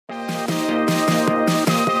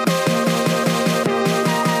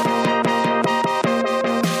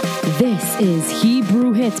is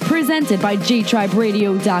Hebrew Hits, presented by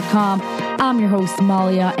JTribeRadio.com. I'm your host,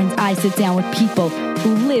 Malia, and I sit down with people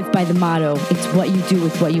who live by the motto, it's what you do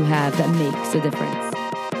with what you have that makes a difference.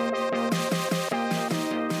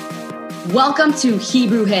 Welcome to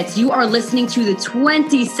Hebrew Hits. You are listening to the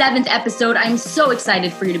 27th episode. I'm so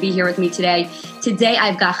excited for you to be here with me today. Today,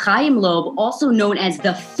 I've got Chaim Loeb, also known as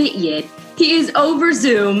the Fit Yid. He is over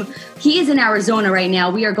Zoom. He is in Arizona right now.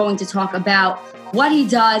 We are going to talk about what he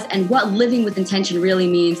does and what living with intention really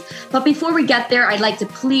means. But before we get there, I'd like to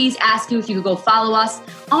please ask you if you could go follow us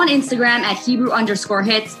on Instagram at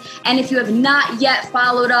Hebrew_hits. And if you have not yet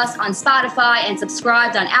followed us on Spotify and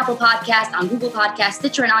subscribed on Apple Podcasts, on Google Podcasts,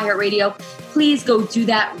 Stitcher, and iHeartRadio, please go do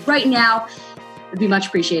that right now. It'd be much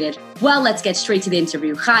appreciated. Well, let's get straight to the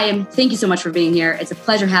interview. Chaim, thank you so much for being here. It's a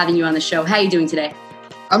pleasure having you on the show. How are you doing today?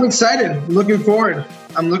 I'm excited. I'm looking forward.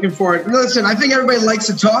 Listen, I think everybody likes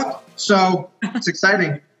to talk, so it's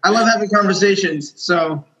exciting. I love having conversations,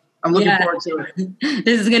 so I'm looking forward to it.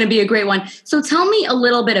 This is going to be a great one. So tell me a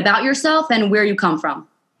little bit about yourself and where you come from.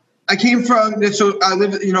 I grew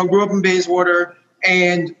up in Bayswater,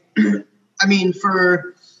 and I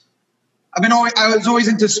was always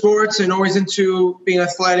into sports and always into being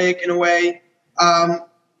athletic in a way. Then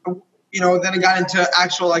I got into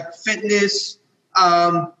actual fitness.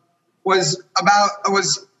 Was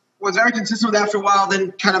very consistent with that for a while,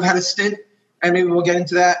 then kind of had a stint, and maybe we'll get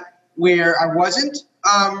into that, where I wasn't.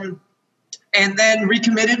 And then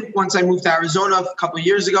recommitted once I moved to Arizona a couple of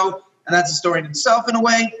years ago, and that's a story in itself in a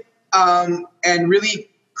way, and really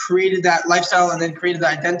created that lifestyle and then created the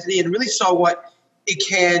identity and really saw what it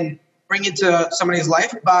can bring into somebody's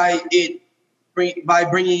life by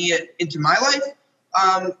bringing it into my life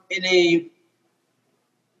in a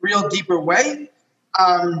real deeper way.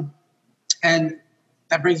 And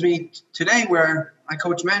that brings me today where I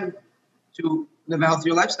coach men to live a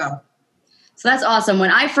healthier lifestyle. So that's awesome.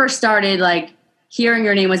 When I first started, hearing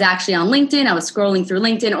your name was actually on LinkedIn. I was scrolling through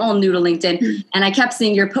LinkedIn, all new to LinkedIn, and I kept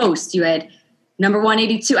seeing your post. You had number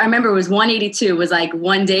 182. I remember it was 182. It was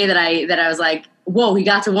one day that I was like, whoa, he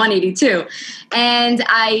got to 182. And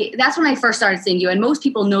that's when I first started seeing you. And most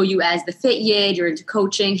people know you as the Fit Yid. You're into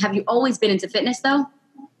coaching. Have you always been into fitness though?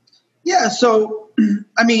 Yeah. So,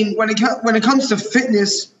 when it comes to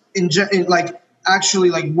fitness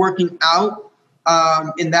actually working out,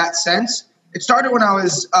 in that sense, it started when I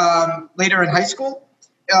was, later in high school.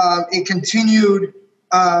 It continued,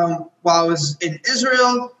 while I was in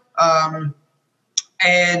Israel,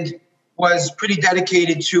 and was pretty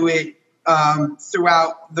dedicated to it,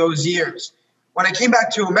 throughout those years. When I came back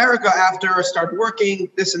to America after I started working,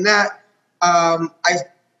 this and that, I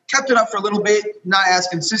kept it up for a little bit, not as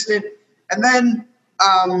consistent. And then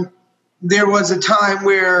there was a time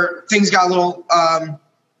where things got a little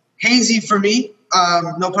hazy for me,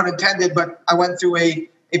 no pun intended, but I went through a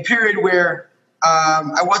period where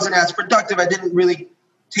I wasn't as productive. I didn't really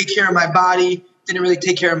take care of my body, didn't really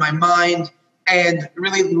take care of my mind, and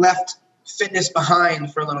really left fitness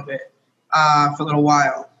behind for a little bit, for a little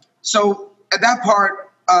while. So at that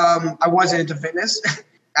part, I wasn't into fitness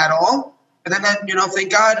at all. And then,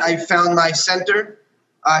 thank God, I found my center.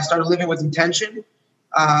 I started living with intention,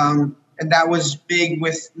 and that was big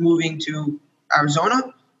with moving to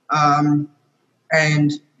Arizona,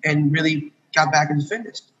 and really got back into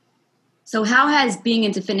fitness. So how has being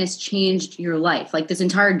into fitness changed your life? This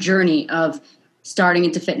entire journey of starting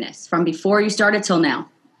into fitness from before you started till now?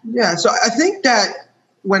 Yeah, so I think that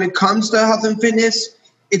when it comes to health and fitness,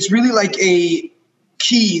 it's really like a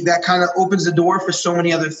key that kind of opens the door for so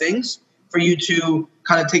many other things for you to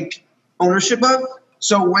kind of take ownership of.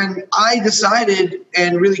 So when I decided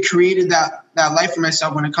and really created that life for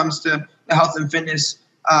myself when it comes to the health and fitness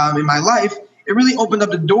in my life, it really opened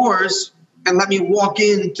up the doors and let me walk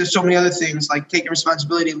into so many other things, like taking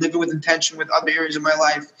responsibility, living with intention with other areas of my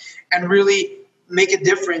life, and really make a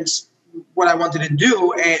difference what I wanted to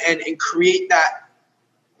do and create that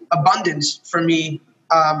abundance for me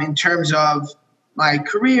in terms of my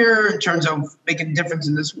career, in terms of making a difference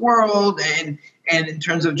in this world, and in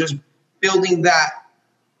terms of just building that,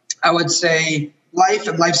 I would say, life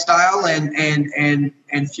and lifestyle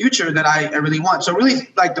and future that I really want. So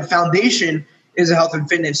really, the foundation is a health and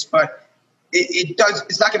fitness, but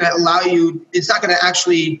it's not going to allow you, it's not going to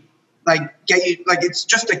actually get you, it's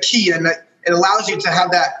just a key, and it allows you to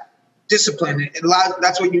have that discipline.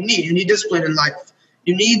 That's what you need. You need discipline in life.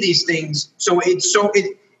 You need these things. So it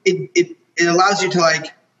allows you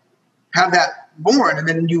to have that born, and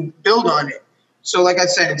then you build on it. So like I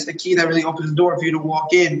said, it's the key that really opens the door for you to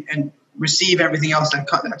walk in and receive everything else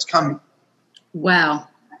that's coming. Wow.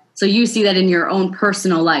 So you see that in your own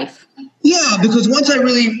personal life? Yeah, because once I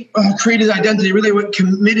really created identity, really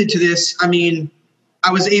committed to this, I mean,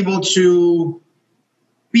 I was able to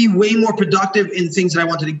be way more productive in things that I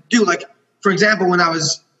wanted to do. Like, for example, when I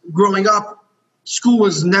was growing up, school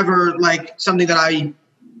was never like something that I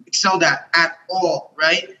excelled at all,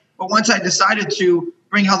 right? But once I decided to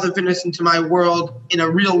bring health and fitness into my world in a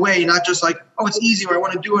real way, not just like, oh, it's easy, or I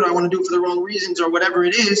want to do it, or I want to do it for the wrong reasons, or whatever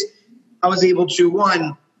it is, I was able to,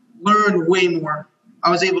 one, learn way more. I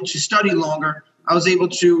was able to study longer. I was able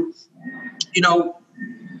to,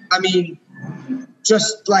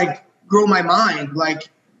 just like grow my mind, like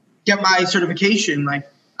get my certification. Like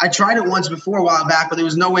I tried it once before a while back, but there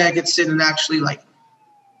was no way I could sit and actually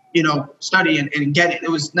study and get it. It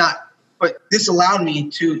was not, but this allowed me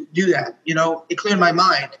to do that. It cleared my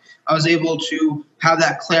mind. I was able to have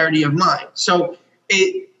that clarity of mind. So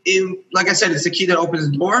it like I said, it's the key that opens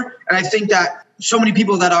the door. And I think that so many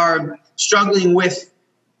people that are struggling with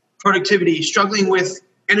productivity, struggling with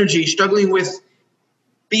energy, struggling with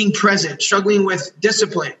being present, struggling with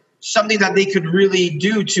discipline, something that they could really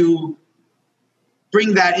do to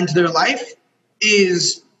bring that into their life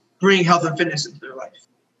is bring health and fitness into their life.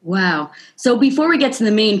 Wow. So before we get to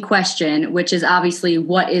the main question, which is obviously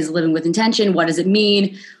what is living with intention? What does it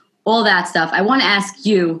mean? All that stuff. I want to ask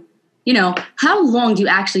you, how long do you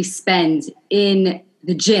actually spend in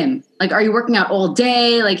the gym? Like, are you working out all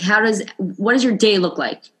day? Like, what does your day look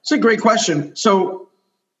like? It's a great question. So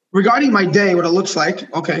regarding my day, what it looks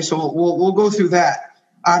like. Okay. So we'll go through that.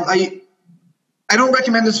 I don't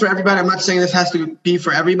recommend this for everybody. I'm not saying this has to be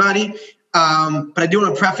for everybody. But I do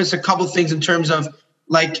want to preface a couple things in terms of,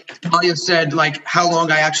 like Talia said, like how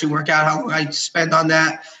long I actually work out, how long I spend on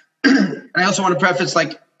that. And I also want to preface,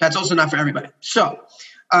 like, that's also not for everybody. So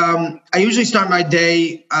I usually start my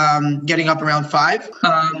day getting up around 5.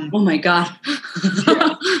 Oh my God.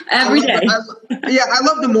 Every day. I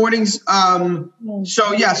love the mornings.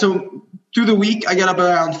 So through the week, I get up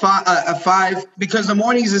around 5 because the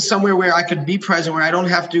mornings is somewhere where I could be present, where I don't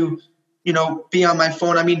have to, be on my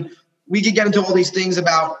phone. I mean, we could get into all these things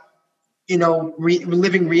about,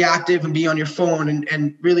 living reactive and be on your phone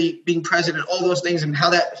and really being present and all those things and how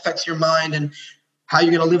that affects your mind and how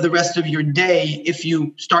you're going to live the rest of your day if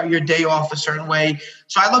you start your day off a certain way.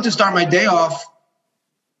 So I love to start my day off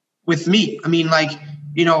with me. I mean, like,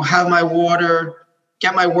 have my water,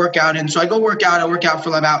 get my workout in. So I go work out. I work out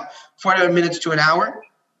for about 45 minutes to an hour.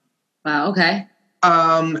 Wow. Okay.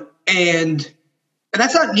 And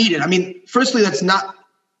that's not needed. I mean, firstly, that's not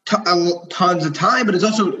tons of time, but it's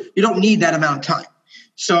also, you don't need that amount of time.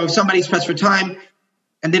 So if somebody's pressed for time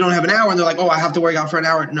and they don't have an hour and they're like, oh, I have to work out for an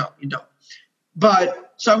hour. No, you don't.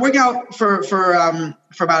 But so I work out for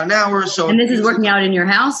about an hour. So, and this is working out in your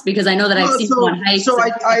house, because I know that I've seen you on hikes. So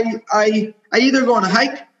I either go on a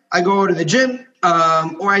hike, I go to the gym,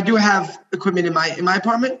 or I do have equipment in my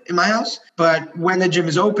apartment, in my house. But when the gym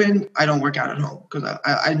is open, I don't work out at home because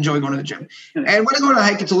I enjoy going to the gym. Okay. And when I go on a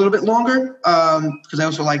hike, it's a little bit longer because I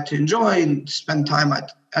also like to enjoy and spend time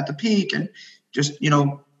at the peak and just,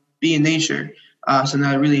 be in nature. Something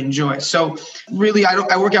I really enjoy. So really,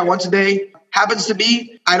 I work out once a day. Happens to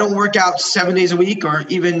be, I don't work out 7 days a week or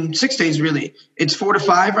even 6 days really. It's 4 to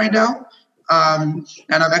 5 right now. And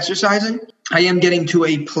I'm exercising. I am getting to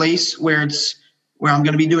a place where I'm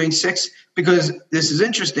going to be doing 6 because this is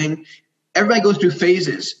interesting. Everybody goes through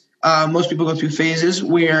phases. Most people go through phases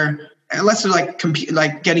where, unless they're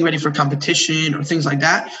like getting ready for competition or things like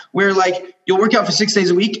that, where like you'll work out for 6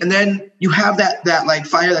 days a week and then you have that like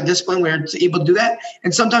fire, that discipline where it's able to do that.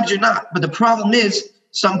 And sometimes you're not. But the problem is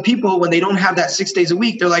some people, when they don't have that 6 days a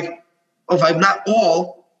week, they're like, oh, if I'm not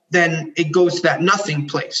all, then it goes to that nothing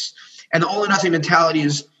place. And the all or nothing mentality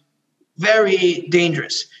is very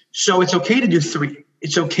dangerous. So it's okay to do 3.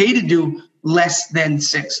 It's okay to do less than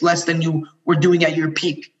 6, less than you were doing at your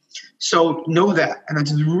peak. So know that, and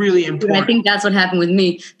that's really important. I think that's what happened with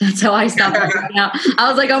me. That's how I stopped working out. I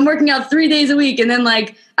was like, I'm working out 3 days a week, and then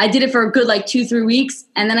like I did it for a good 2-3 weeks,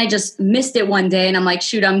 and then I just missed it one day, and I'm like,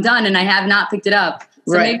 shoot, I'm done, and I have not picked it up.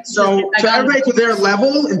 So right. So everybody to their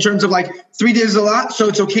level in terms of 3 days is a lot. So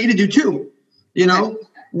it's okay to do 2.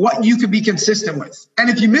 What you could be consistent with, and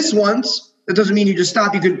if you miss once, that doesn't mean you just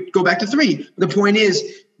stop. You could go back to 3. The point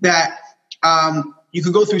is that you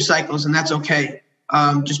could go through cycles, and that's okay.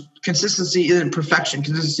 Just consistency isn't perfection.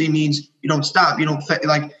 Consistency means you don't stop. You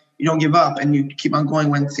don't give up, and you keep on going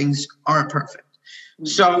when things aren't perfect.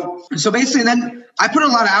 So basically, then I put in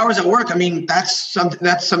a lot of hours at work. I mean, that's something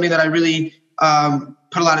that I really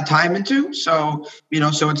put a lot of time into. So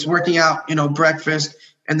so it's working out, breakfast,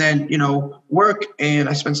 and then work, and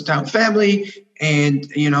I spend some time with family, and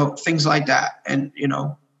things like that, and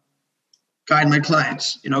guide my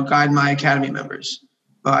clients, guide my academy members.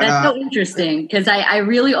 But that's so interesting, because I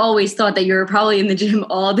really always thought that you were probably in the gym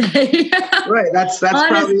all day. Right. That's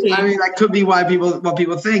probably, that could be what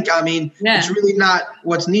people think. It's really not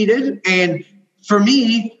what's needed. And for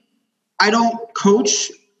me, I don't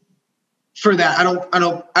coach for that. I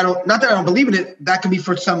don't, not that I don't believe in it. That could be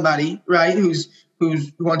for somebody, right, who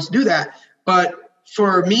wants to do that. But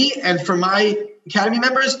for me and for my academy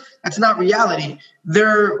members, that's not reality.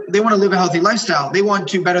 They want to live a healthy lifestyle. They want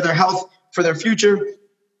to better their health for their future,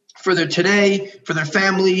 for their today, for their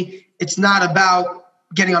family. It's not about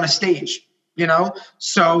getting on a stage,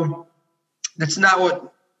 So that's not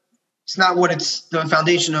what the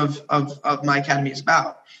foundation of my academy is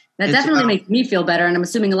about. That definitely makes me feel better. And I'm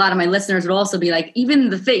assuming a lot of my listeners would also be like,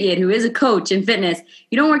 even the Fit Yid, who is a coach in fitness,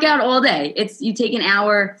 you don't work out all day. You take an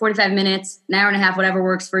hour, 45 minutes, an hour and a half, whatever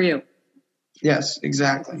works for you. Yes,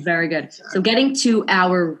 exactly. Very good. Exactly. So getting to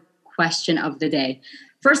our question of the day.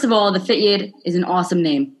 First of all, the Fit Yid is an awesome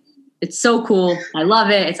name. It's so cool. I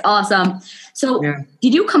love it. It's awesome. So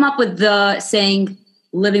Did you come up with the saying,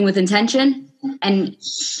 living with intention? And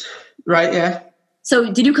right, yeah.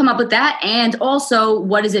 So did you come up with that? And also,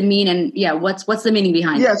 what does it mean? And what's the meaning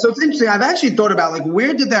behind it? Yeah, so it's interesting. I've actually thought about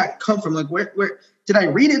where did that come from? Where did I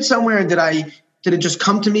read it somewhere? Did it just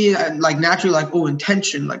come to me naturally?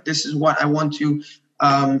 Intention. This is what I want to,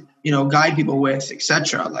 guide people with,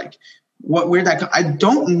 etc. Where that? I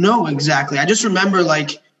don't know exactly. I just remember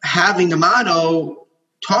having the motto,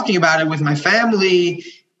 talking about it with my family,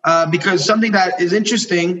 because something that is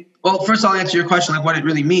interesting. Well, first I'll answer your question, what it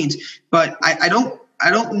really means, but I don't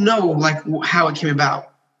know how it came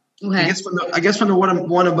about. Okay. I guess from the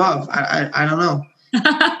one above. I don't know.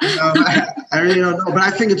 I really don't know, but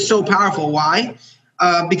I think it's so powerful. Why?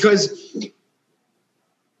 Because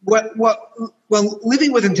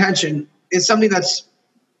living with intention is something that's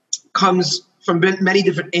comes from many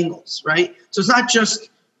different angles, right? So it's not just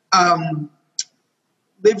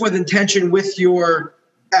live with intention with your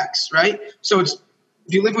ex, right? So if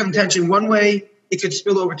you live with intention one way, it could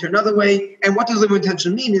spill over to another way. And what does live with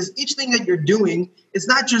intention mean is each thing that you're doing is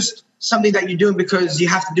not just something that you're doing because you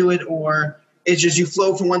have to do it, or it's just you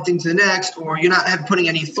flow from one thing to the next, or you're not putting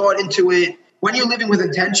any thought into it. When you're living with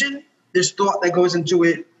intention, there's thought that goes into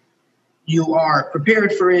it. You are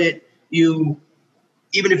prepared for it. Even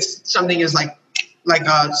if something is like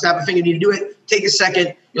snap a finger, you need to do it, take a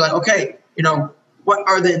second. You're like, okay, what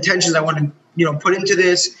are the intentions I want to, put into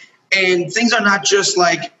this? And things are not just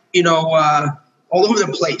all over the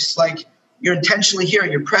place. You're intentionally here,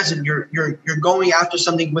 you're present, you're going after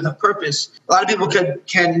something with a purpose. A lot of people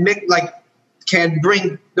can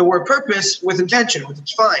bring the word purpose with intention, which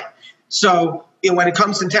is fine. So when it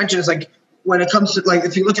comes to intention, it's when it comes to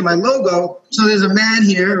if you look at my logo, so there's a man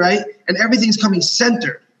here, right? And everything's coming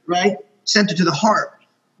centered, right? Centered to the heart,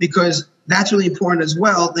 because that's really important as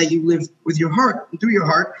well, that you live with your heart, through your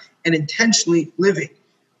heart, and intentionally living.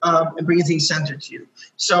 And bringing things centered to you.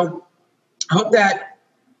 So I hope that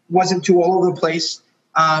wasn't too all over the place.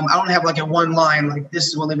 I don't have a one line this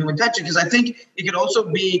is what living with intention, because I think it could also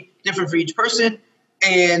be different for each person.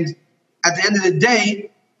 And at the end of the day,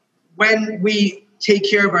 when we take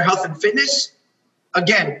care of our health and fitness,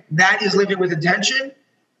 again, that is living with intention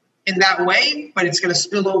in that way, but it's going to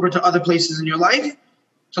spill over to other places in your life.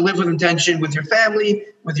 To live with intention with your family,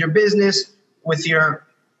 with your business, with your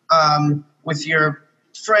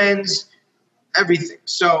friends, everything.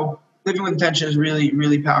 So living with intention is really,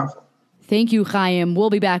 really powerful. Thank you, Chaim. We'll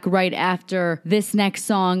be back right after this next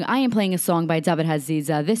song. I am playing a song by David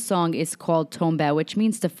Haziza. This song is called Tombe, which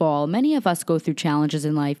means to fall. Many of us go through challenges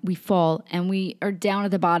in life. We fall and we are down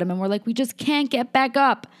at the bottom and we're we just can't get back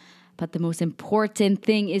up. But the most important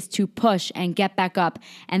thing is to push and get back up.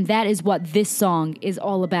 And that is what this song is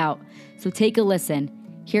all about. So take a listen.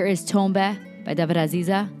 Here is Tombe by David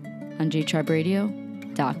Haziza on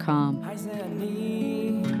jcharbradio.com.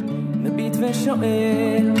 מביט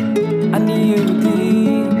ושואל, אני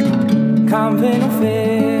יהודי, קם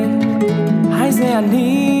ונופל, היי זה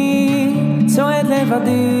אני, צועד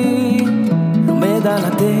לבדי, לומד על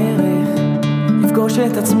הדרך, לפגוש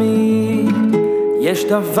את עצמי, יש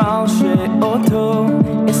דבר שאותו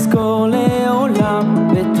אזכור לעולם,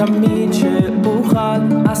 ותמיד שאוכל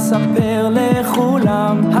אספר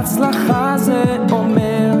לכולם, הצלחה זה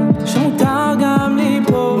אומר שמותר גם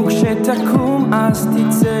ליפול, וכשתקום אז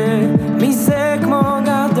תצא מזה כמו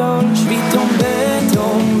גדול. שבי טומבה,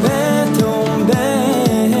 טומבה, טומבה,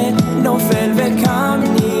 נופל וקם,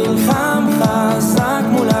 נלחם חזק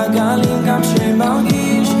מול הגלים, גם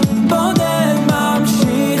שמרגיש בודד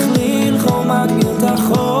ממשיך ללחום, מגביר את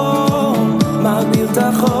החום, מגביר את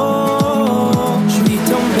החום. שבי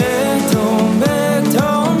טומבה, טומבה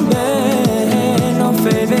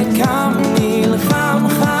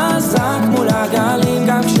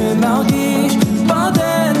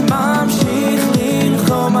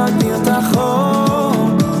מגביר את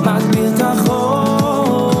החום, מגביר את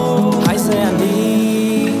החום. היי זה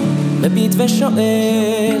אני, מביט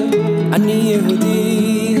ושואל, אני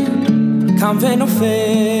יהודי, קם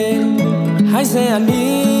ונופל. היי זה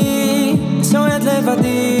אני, צועד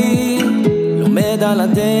לבדי, לומד על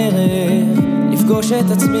הדרך, לפגוש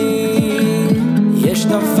את עצמי. יש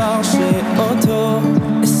דבר שאותו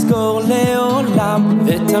אזכור לעולם,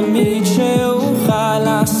 ותמיד שאוכל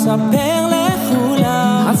לספר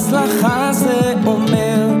לכולם. הצלחה זה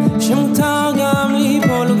אומר שמותר גם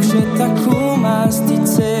ליפול, וכשתקום אז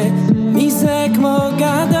תצא מזה כמו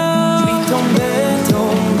גדול. טומבה,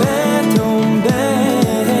 טומבה, טומבה,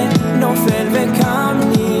 נופל וקם,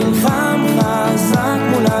 נלחם חזק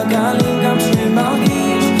מול הגלים, גם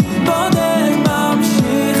שמרגיש בודד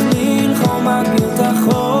ממשיך ללחום. מגביר את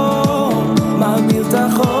החום, מגביר את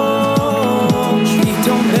החום. שמי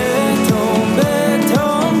טומבה, טומבה,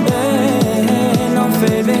 טומבה,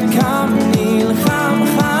 נופל וקם, נלחם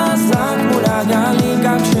חזק מול הגלים,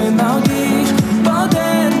 גם שמרגיש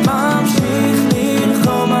בודד ממשיך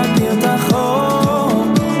ללחום. מגביר את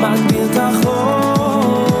החום, מגביר את החום.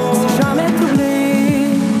 Si jamais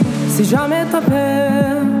t'oublies, si jamais t'as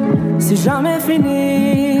peur, si jamais fini,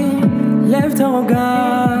 lève ton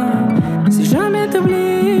regard. Si jamais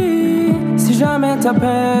t'oublies, si jamais t'as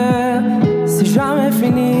peur, si jamais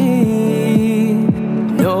fini,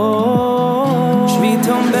 non. Je vais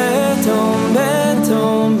tomber, tomber,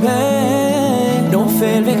 tomber,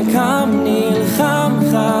 נופל וקם, נלחם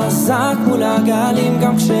חזק מול הגלים,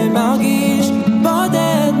 גם כשמרגיש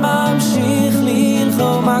בודד ממשיך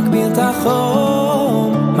ללחום. מגביר את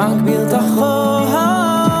החום, מגביר את החום.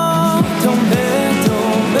 טומבה,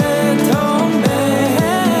 טומבה, טומבה,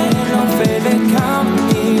 נופל וקם,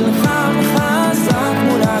 נלחם חזק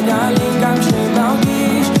מול הגלים, גם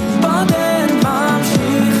כשמרגיש בודד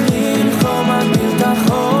ממשיך ללחום. מגביר את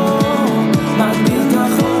החום, מגביר את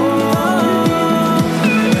החום.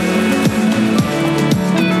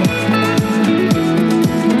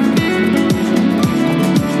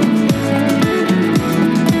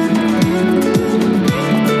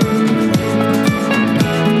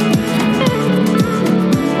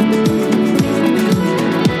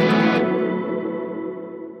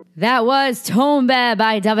 That was Tombe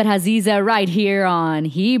by David Haziza right here on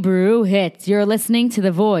Hebrew Hits. You're listening to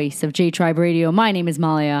the voice of J-Tribe Radio. My name is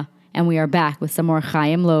Malia, and we are back with some more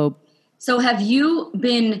Chaim Loeb. So have you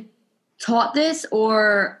been taught this,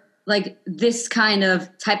 or like this kind of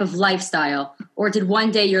type of lifestyle? Or did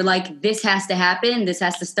one day you're like, this has to happen, this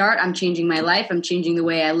has to start, I'm changing my life, I'm changing the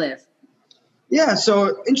way I live? Yeah,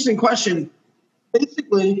 so interesting question.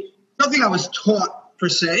 Basically, nothing I was taught per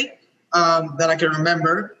se that I can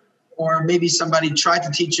remember, or maybe somebody tried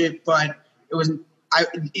to teach it, but I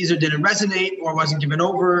either didn't resonate or wasn't given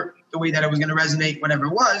over the way that it was going to resonate, whatever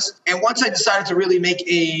it was. And once I decided to really make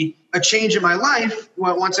a change in my life,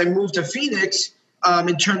 once I moved to Phoenix,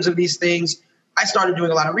 in terms of these things, I started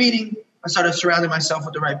doing a lot of reading. I started surrounding myself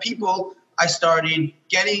with the right people. I started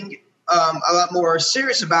getting a lot more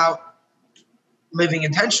serious about living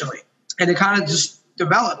intentionally. And it kind of just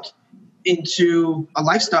developed into a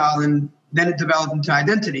lifestyle, and then it developed into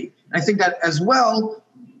identity. And I think that as well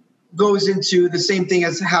goes into the same thing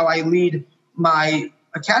as how I lead my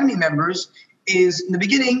academy members. Is in the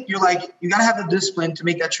beginning, you're like, you got to have the discipline to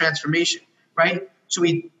make that transformation, right? So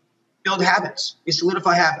we build habits, we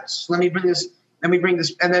solidify habits. Let me bring this,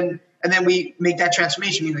 and then we make that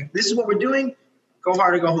transformation. We're like, this is what we're doing, go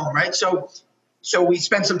hard or go home, right? So we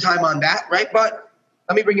spend some time on that, right? But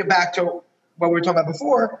let me bring it back to what we were talking about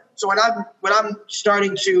before. So when I'm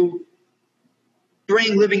starting to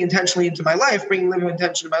bring living intention into my life,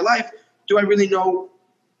 do I really know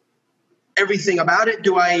everything about it?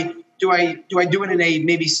 Do I do it in a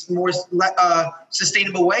maybe more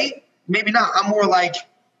sustainable way? Maybe not. I'm more like,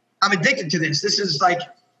 I'm addicted to this. This is like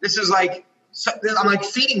I'm like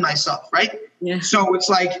feeding myself, right? Yeah. So it's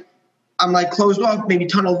like I'm like closed off, maybe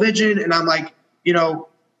tunnel vision, and I'm like,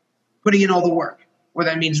 putting in all the work.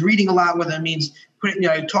 Whether that means reading a lot, whether that means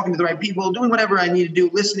talking to the right people, doing whatever I need to do,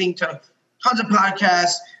 listening to tons of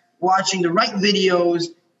podcasts, watching the right videos,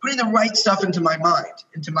 putting the right stuff into my mind,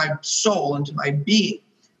 into my soul, into my being,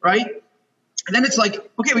 right? And then it's like,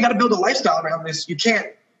 okay, we got to build a lifestyle around this. You can't,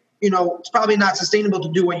 it's probably not sustainable to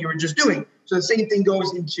do what you were just doing. So the same thing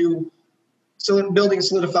goes into building,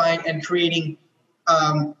 solidifying, and creating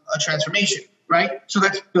a transformation, right? So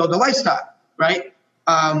let's build a lifestyle, right?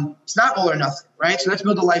 It's not all or nothing, right? So let's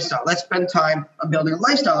build a lifestyle. Let's spend time on building a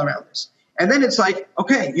lifestyle around this. And then it's like,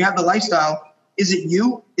 okay, you have the lifestyle. Is it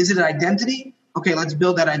you? Is it an identity? Okay, let's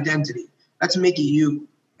build that identity. Let's make it you.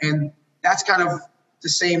 And that's kind of the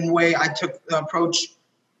same way I took the approach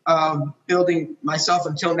building myself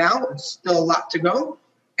until now. It's still a lot to go,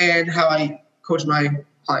 and how I coach my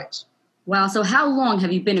clients. Wow. So how long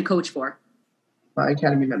have you been a coach for? My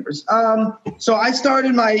academy members. So I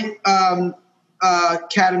started my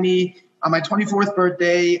academy on my 24th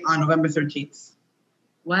birthday on November 13th.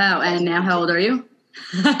 Wow. And now how old are you?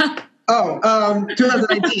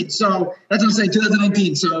 2019. So that's what I'm saying,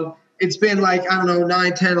 2019. So it's been like, I don't know,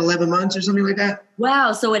 9, 10, 11 months or something like that.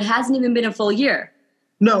 Wow. So it hasn't even been a full year.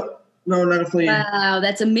 No, not a full year. Wow.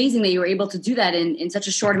 That's amazing that you were able to do that in such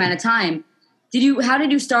a short amount of time. How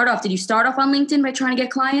did you start off? Did you start off on LinkedIn by trying to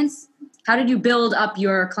get clients? How did you build up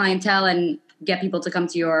your clientele and get people to come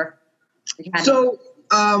to your academy? So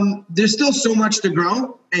there's still so much to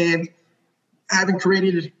grow, and having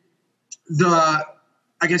created I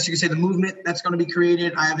guess you could say the movement that's going to be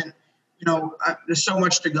created. I haven't, there's so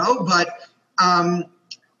much to go, but I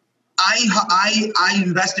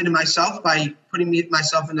invested in myself by putting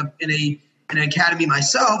myself in an academy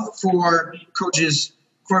myself for coaches,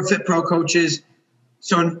 for Fit Pro coaches.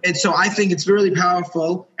 So I think it's really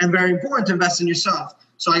powerful and very important to invest in yourself.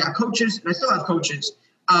 So I got coaches, and I still have coaches,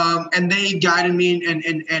 and they guided me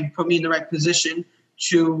and put me in the right position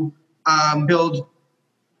to build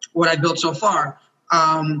what I built so far.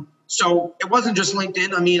 So it wasn't just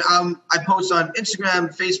LinkedIn. I mean, I post on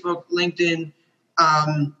Instagram, Facebook, LinkedIn.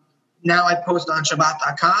 Now I post on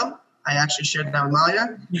Shabbat.com. I actually shared it now with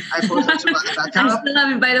Maya. I post on Shabbat.com. I still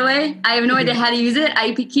have it, by the way. I have no idea how to use it.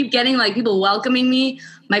 I keep getting people welcoming me.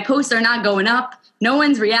 My posts are not going up. No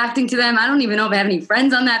one's reacting to them. I don't even know if I have any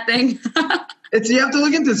friends on that thing. You have to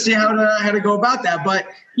look into see how to go about that. But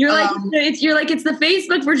you're it's the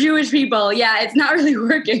Facebook for Jewish people. Yeah, it's not really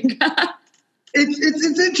working.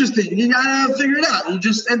 It's interesting. You gotta figure it out. You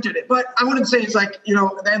just entered it, but I wouldn't say it's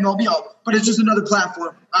the end all be all. But it's just another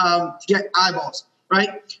platform to get eyeballs,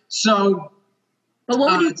 right? So. But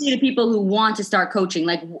what would you say to people who want to start coaching?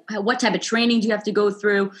 What type of training do you have to go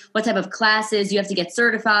through? What type of classes do you have to get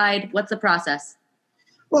certified? What's the process?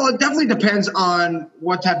 Well, it definitely depends on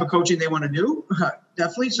what type of coaching they want to do.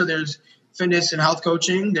 Definitely. So there's fitness and health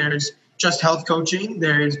coaching. There's just health coaching.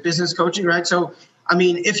 There's business coaching, right? So, I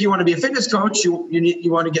mean, if you want to be a fitness coach, you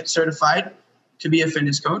want to get certified to be a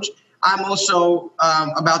fitness coach. I'm also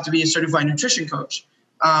about to be a certified nutrition coach.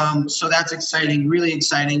 So that's exciting, really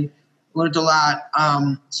exciting. Learned a lot.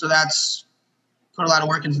 So that's put a lot of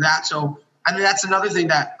work into that. So I mean, that's another thing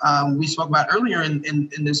that we spoke about earlier in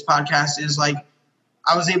this podcast is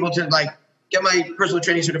I was able to get my personal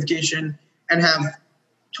training certification and have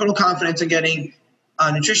total confidence in getting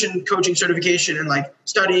a nutrition coaching certification and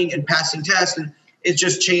studying and passing tests. And it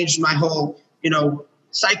just changed my whole,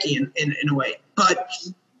 psyche in a way. But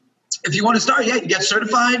if you want to start, you get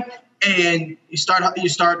certified and you start,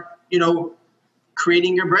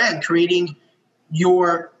 creating your brand, creating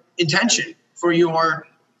your intention for your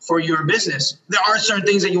business. There are certain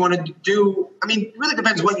things that you want to do. I mean, it really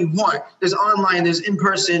depends what you want. There's online, there's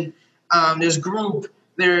in-person, there's group,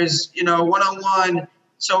 there's, one-on-one.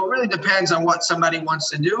 So it really depends on what somebody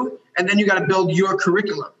wants to do. And then you got to build your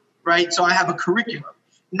curriculum, right? So I have a curriculum.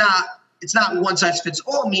 It's not one size fits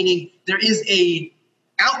all, meaning there is a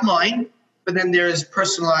outline, but then there's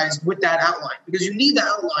personalized with that outline because you need the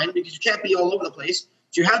outline because you can't be all over the place.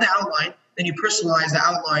 So you have the outline, then you personalize the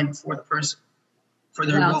outline for the person, for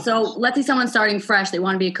their goals. So let's say someone's starting fresh. They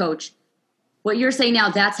want to be a coach. What you're saying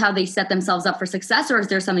now, that's how they set themselves up for success, or is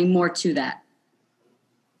there something more to that?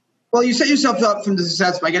 Well, you set yourself up from the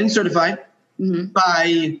success by getting certified, and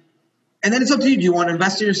then it's up to you. Do you want to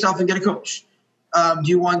invest in yourself and get a coach? Do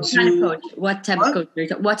you want to? What type of coach?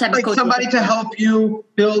 What type of coach? Somebody to help you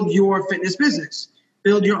build your fitness business,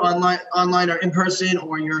 build your online or in person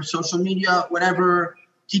or your social media, whatever.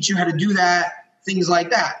 Teach you how to do that, things like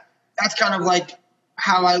that. That's kind of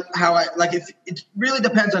how I if it really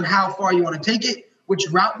depends on how far you want to take it, which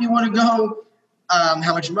route you want to go,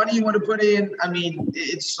 how much money you want to put in. I mean,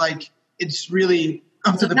 it's really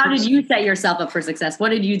up to the person. How did you set yourself up for success? What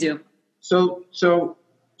did you do? So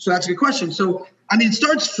that's a good question. So, I mean, it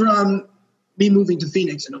starts from me moving to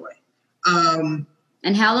Phoenix in a way.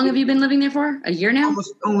 And how long have you been living there for? A year now?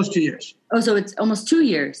 Almost 2 years. Oh, so it's almost 2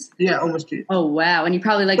 years. Yeah, almost 2 years. Oh, wow. And you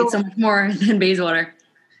probably like it so much more than Bayswater.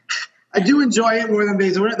 I do enjoy it more than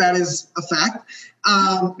Bayswater. That is a fact.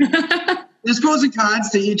 There's pros and cons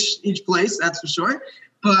to each place, that's for sure.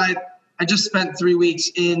 But I just spent 3 weeks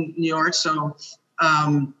in New York, so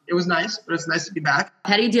it was nice. But it's nice to be back.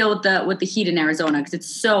 How do you deal with the heat in Arizona? Because it's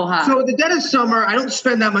so hot. So at the dead of summer, I don't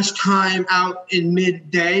spend that much time out in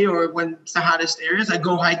midday or when it's the hottest areas. I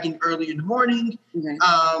go hiking early in the morning,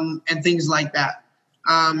 and things like that.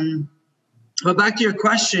 But back to your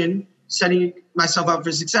question. setting myself up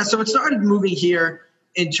for success. So it started moving here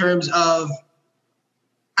in terms of,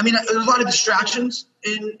 I mean, there's a lot of distractions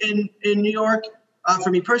in New York for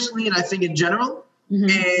me personally, and I think in general,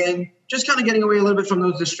 and just kind of getting away a little bit from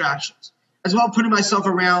those distractions, as well putting myself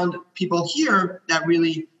around people here that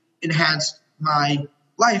really enhanced my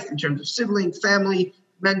life in terms of sibling, family,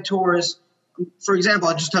 mentors. For example,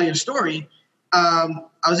 I'll just tell you a story. I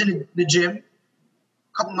was in the gym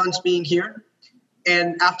a couple months being here,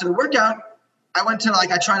 and after the workout, I went to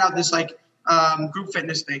I tried out this group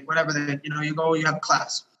fitness thing, whatever you go, you have a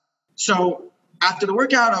class. So after the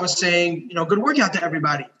workout, I was saying, good workout to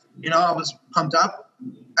everybody. I was pumped up.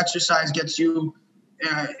 Exercise gets you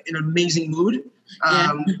in an amazing mood.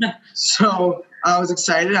 So I was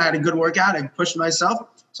excited. I had a good workout. I pushed myself.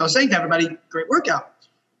 So I was saying to everybody, great workout.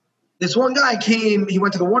 This one guy came, he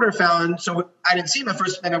went to the water fountain. So I didn't see him at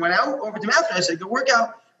first. Then I went out over to him after. I said, good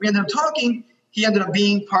workout. We ended up talking. He ended up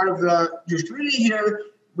being part of the Jewish community here.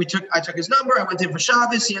 I took his number. I went to him for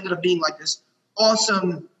Shabbos. He ended up being this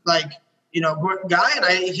awesome, guy. And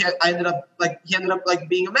he ended up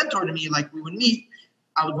being a mentor to me. We would meet.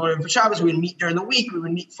 I would go to him for Shabbos. We would meet during the week. I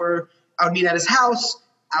would meet at his house.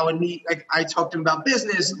 I would meet, I talked to him about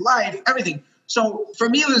business, life, everything. So for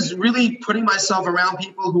me, it was really putting myself around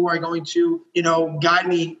people who are going to, guide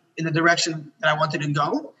me in the direction that I wanted to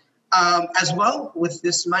go. As well,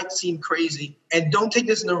 this might seem crazy, and don't take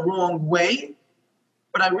this in the wrong way,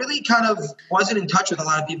 but I really kind of wasn't in touch with a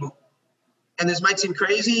lot of people. And this might seem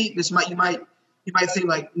crazy. You might think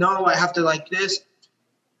no, I have to this.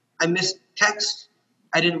 I missed texts.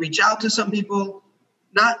 I didn't reach out to some people.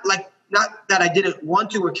 Not that I didn't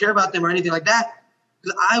want to or care about them or anything like that,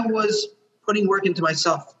 because I was putting work into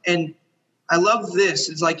myself. And I love this.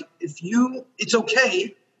 It's it's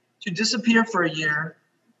okay to disappear for a year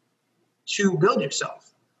to build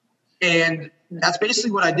yourself. And that's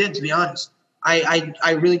basically what I did, to be honest.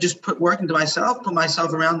 I really just put work into myself, put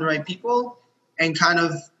myself around the right people, and kind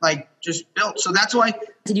of just built. So that's why.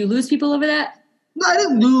 Did you lose people over that? No, I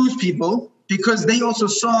didn't lose people, because they also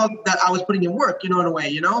saw that I was putting in work, in a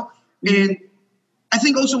way, And I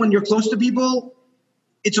think also when you're close to people,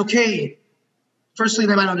 it's okay. Firstly,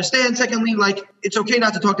 they might understand. Secondly, it's okay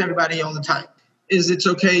not to talk to everybody all the time. It's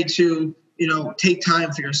okay to, take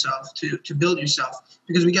time for yourself, to build yourself,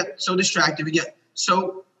 because we get so distracted. We get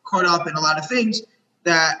so caught up in a lot of things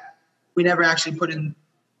that we never actually put in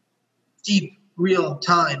deep, real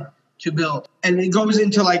time to build. And it goes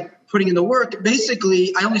into putting in the work.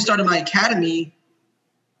 Basically, I only started my academy,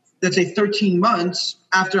 let's say 13 months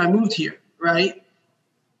after I moved here, right?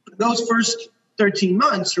 Those first 13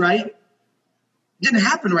 months, right, didn't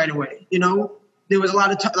happen right away. There was a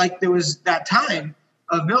lot of time, there was that time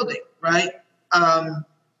of building, right?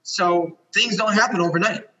 So things don't happen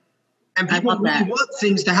overnight. And people really want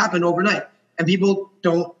things to happen overnight. And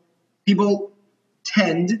people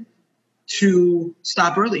tend to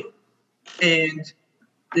stop early. And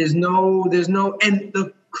there's no, and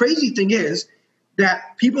the crazy thing is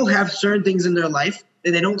that people have certain things in their life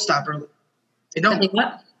that they don't stop early. They don't.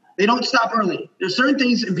 They don't stop early. There's certain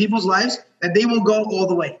things in people's lives that they will go all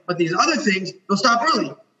the way. But these other things, they'll stop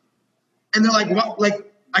early. And they're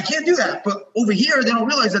I can't do that. But over here, they don't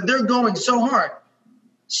realize that they're going so hard.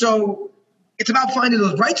 So it's about finding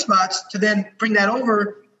those bright spots to then bring that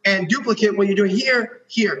over and duplicate what you're doing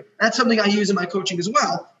here. That's something I use in my coaching as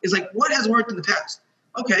well, is what has worked in the past?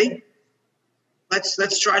 Okay,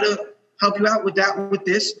 let's try to help you out with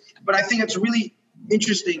this. But I think it's really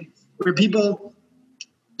interesting where people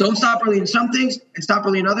don't stop early in some things and stop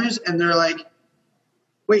early in others, and they're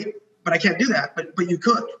wait, but I can't do that. But you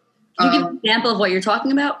could. Can you give an example of what you're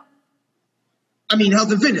talking about? I mean,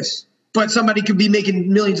 health and fitness. But somebody could be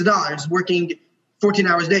making millions of dollars working 14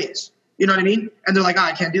 hours days. You know what I mean? And they're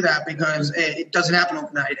I can't do that because it doesn't happen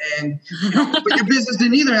overnight. And but your business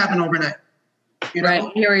didn't either happen overnight. Right. I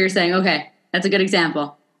hear what you're saying. Okay. That's a good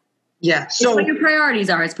example. Yeah. So it's what your priorities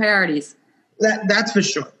are. It's priorities. That's for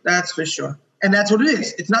sure. That's for sure. And that's what it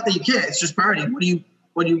is. It's not that you can't. It's just priority. What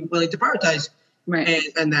are you willing to prioritize? Right.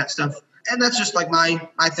 And that stuff. And that's just my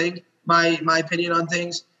thing, my opinion on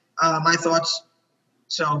things, my thoughts.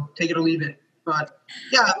 So take it or leave it. But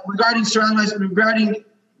yeah, regarding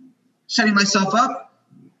setting myself up,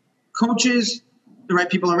 coaches, the right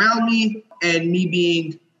people around me, and me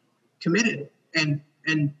being committed and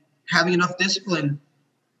having enough discipline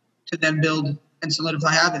to then build and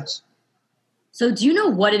solidify habits. So do you know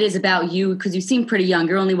what it is about you? Because you seem pretty young.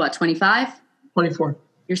 You're only, 25? 24.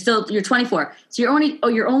 You're 24. So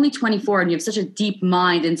you're only 24, and you have such a deep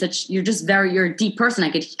mind and you're a deep person.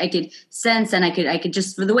 I could sense, and I could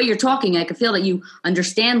just, for the way you're talking, I could feel that you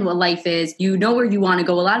understand what life is. You know where you want to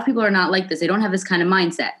go. A lot of people are not like this. They don't have this kind of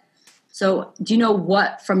mindset. So do you know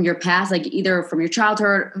what from your past, like either from your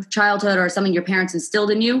childhood or something your parents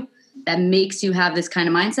instilled in you that makes you have this kind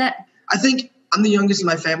of mindset? I think I'm the youngest in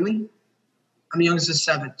my family. I'm the youngest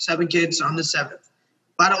of seven kids. So I'm the seventh.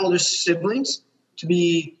 A lot of older siblings. To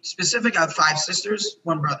be specific, I have 5 sisters,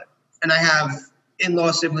 1 brother. And I have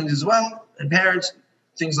in-law siblings as well, and parents,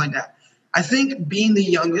 things like that. I think being the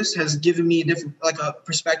youngest has given me a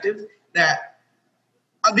perspective that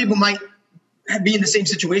other people might be in the same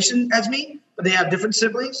situation as me, but they have different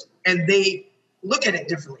siblings, and they look at it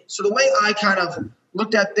differently. So the way I kind of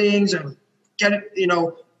looked at things and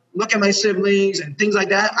look at my siblings and things like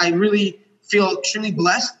that, I really feel extremely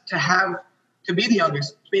blessed to be the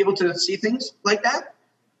youngest, to be able to see things like that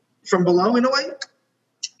from below in a way.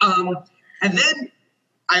 And then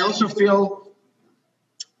I also feel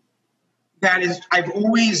that I've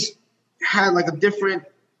always had like a different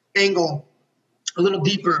angle, a little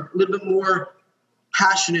deeper, a little bit more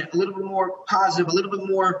passionate, a little bit more positive, a little bit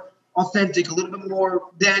more authentic, a little bit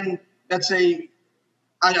more than, let's say,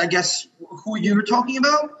 I guess who you were talking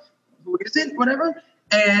about, who isn't, whatever.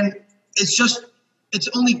 And it's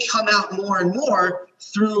only come out more and more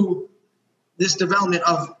through this development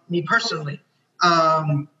of me personally,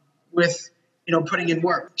 with, putting in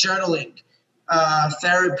work, journaling,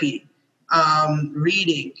 therapy,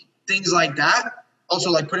 reading, things like that.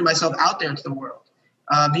 Also, like putting myself out there into the world,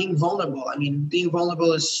 being vulnerable. I mean, being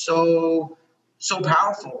vulnerable is so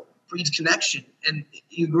powerful for each connection, and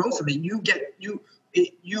you grow from it.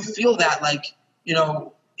 You feel that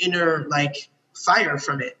inner fire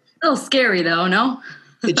from it. A little scary though, no?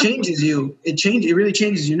 It changes you. It really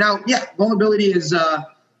changes you. Now, yeah, vulnerability is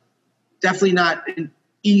definitely not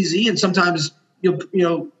easy, and sometimes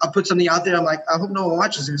I'll put something out there. I'm like, I hope no one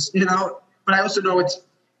watches this, But I also know it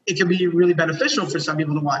can be really beneficial for some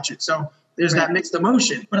people to watch it. So there's that mixed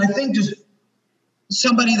emotion. But I think just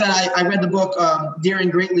somebody that I read the book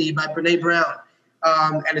Daring Greatly by Brene Brown,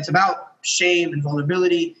 and it's about shame and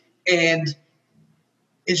vulnerability, and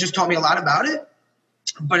it's just taught me a lot about it.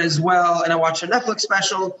 But as well, and I watched a Netflix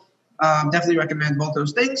special. Definitely recommend both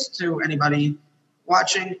those things to anybody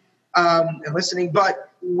watching and listening. But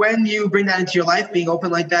when you bring that into your life, being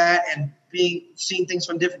open like that and seeing things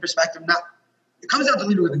from a different perspective, it comes down to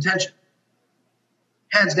leading with intention,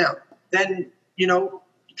 hands down. Then you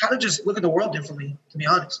kind of just look at the world differently, to be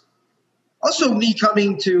honest. Also, me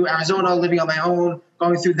coming to Arizona, living on my own,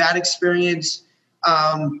 going through that experience,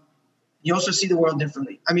 you also see the world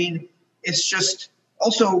differently. I mean, it's just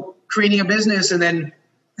also creating a business, and then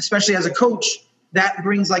especially as a coach, that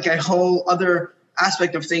brings a whole other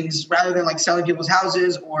aspect of things rather than selling people's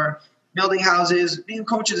houses or building houses. Being a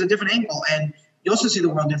coach is a different angle, and you also see the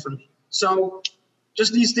world differently. So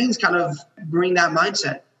just these things kind of bring that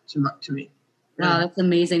mindset to me. Wow, that's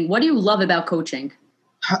amazing. What do you love about coaching?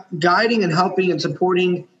 Guiding and helping and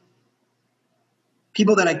supporting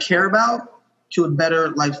people that I care about to a better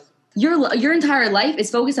life. Your entire life is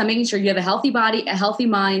focused on making sure you have a healthy body, a healthy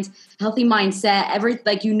mind, healthy mindset.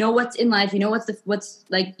 What's in life, what's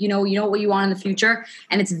what you want in the future,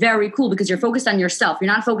 and it's very cool because you're focused on yourself. You're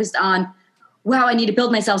not focused on, wow, I need to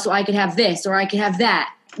build myself so I could have this or I could have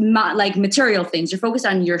that, not material things. You're focused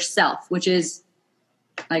on yourself, which is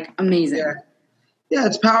amazing. Yeah,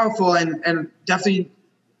 it's powerful and definitely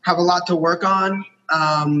have a lot to work on.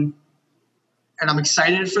 And I'm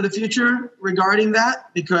excited for the future regarding that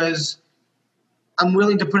because I'm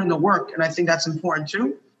willing to put in the work, and I think that's important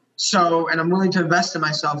too. So, and I'm willing to invest in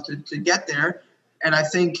myself to get there. And I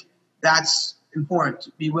think that's important,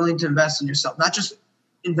 to be willing to invest in yourself, not just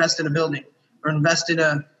invest in a building or invest in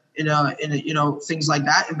a things like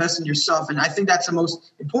that. Invest in yourself. And I think that's the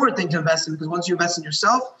most important thing to invest in, because once you invest in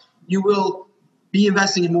yourself, you will be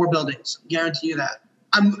investing in more buildings. I guarantee you that.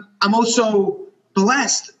 I'm also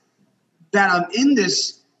blessed that I'm in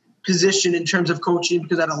this position in terms of coaching,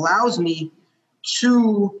 because that allows me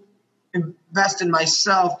to invest in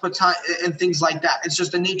myself, put time and things like that. It's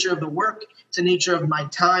just the nature of the work. It's the nature of my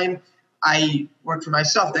time. I work for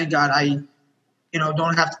myself. Thank God I,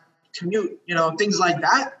 don't have to commute, things like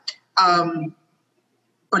that.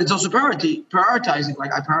 But it's also prioritizing.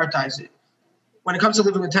 I prioritize it. When it comes to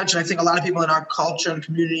living with intention, I think a lot of people in our culture and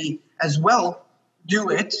community as well do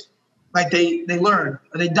it. They learn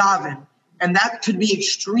or they daven. And that could be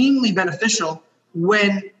extremely beneficial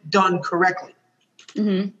when done correctly.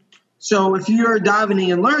 Mm-hmm. So if you're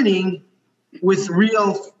davening and learning with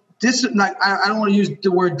real like I don't want to use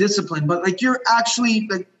the word discipline, but like you're actually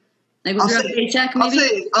like with your paycheck,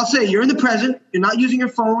 maybe? I'll say you're in the present. You're not using your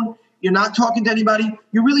phone. You're not talking to anybody.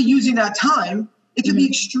 You're really using that time. It can be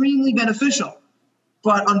extremely beneficial.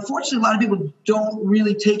 But unfortunately, a lot of people don't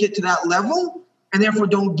really take it to that level and therefore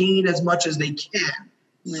don't gain as much as they can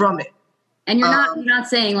from it. And you're not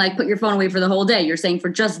saying like put your phone away for the whole day. You're saying for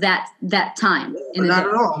just that time. Not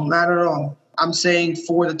at all. Not at all. I'm saying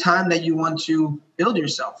for the time that you want to build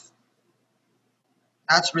yourself.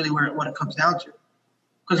 That's really what it comes down to.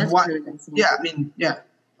 Because I'll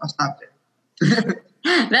stop there.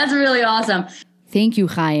 That's really awesome. Thank you,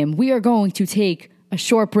 Chaim. We are going to take a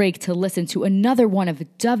short break to listen to another one of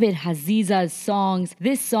David Haziza's songs.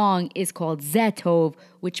 This song is called Zeh Tov,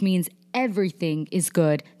 which means everything is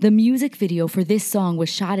good. The music video for this song was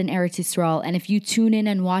shot in Eretz Yisrael, and if you tune in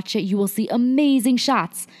and watch it, you will see amazing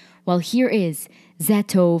shots. Well, here is Zeh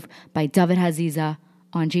Tov by David Haziza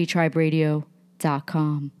on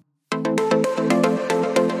JTribeRadio.com.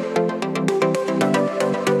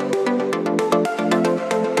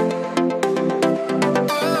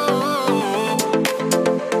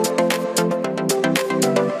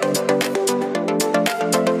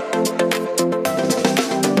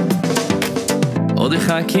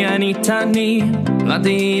 עודך כי אני תני,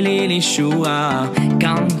 רדי לי לישועה,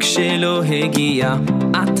 גם כשלא הגיע,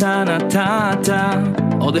 אתה נתת.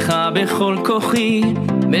 עודך בכל כוחי,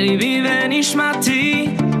 בליבי ונשמתי,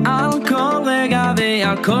 על כל רגע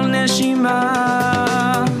ועל כל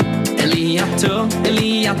נשימה. אלי הטוב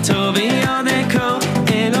ויודקו,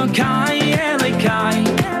 אלוקי, אלוקי,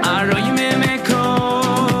 הרוי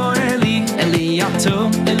ממקור. אלי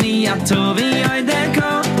הטוב ויודקו,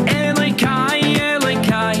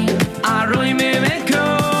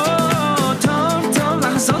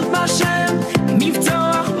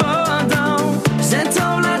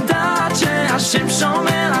 השם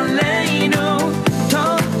שומר עלינו,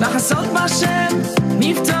 טוב לחסות בשם,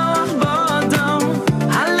 נפתוח בודום,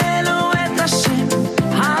 הללו את השם,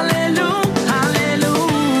 הללו, הללו.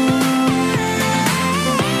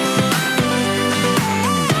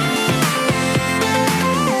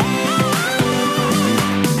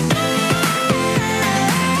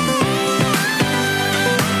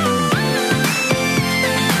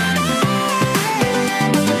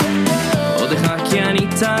 עודך כי אני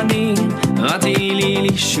תני, רדי לי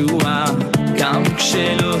לישועה, גם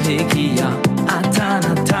כשלא הגיע, אתה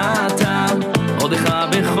נתת. עודך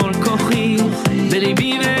בכל כוחי,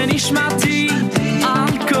 בליבי ונשמתי,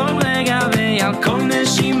 על כל רגע ועל כל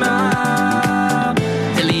נשימה.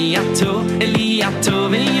 אלי הטוב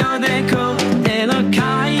ויודקו,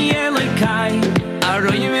 אלוקי, אלוקי,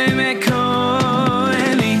 הרוי ממקור.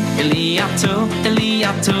 אלי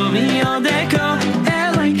הטוב ויודקו,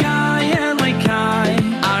 אלוקי, אלוקי,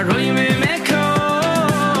 הרוי ממקור.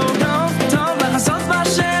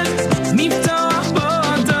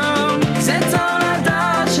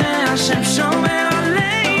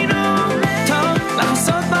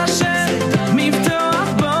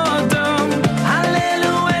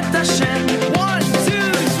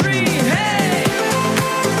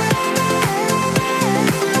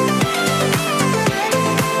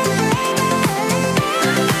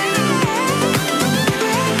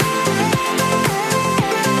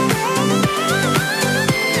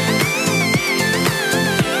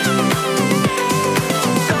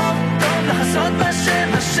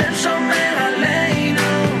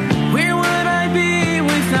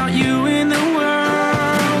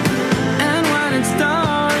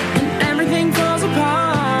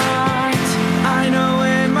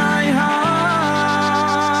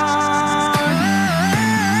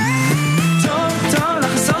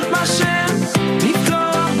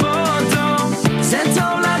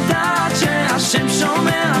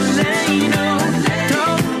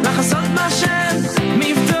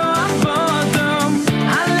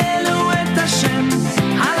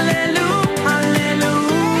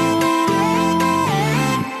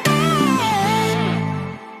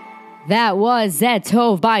 That was Zeh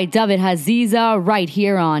Tov by David Haziza right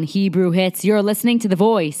here on Hebrew Hits. You're listening to the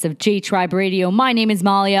voice of J-Tribe Radio. My name is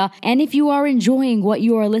Malia, and if you are enjoying what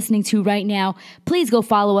you are listening to right now, please go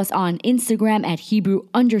follow us on Instagram at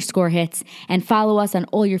Hebrew_hits and follow us on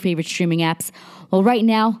all your favorite streaming apps. Well, right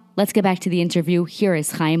now, let's get back to the interview. Here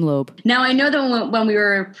is Chaim Loeb. Now, I know that when we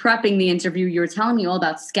were prepping the interview, you were telling me all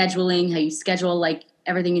about scheduling, how you schedule like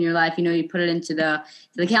everything in your life. You know, you put it into the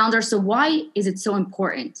calendar. So why is it so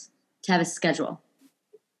important to have a schedule?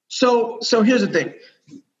 So here's the thing.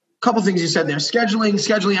 A couple things you said there. Scheduling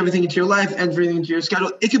everything into your life, everything into your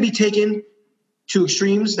schedule. It could be taken to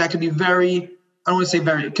extremes. That could be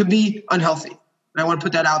it could be unhealthy. And I want to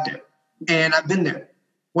put that out there. And I've been there.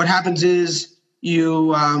 what happens is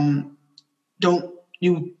it's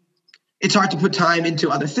hard to put time into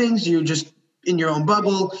other things. You're just in your own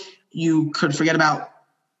bubble. You could forget about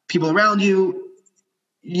people around you.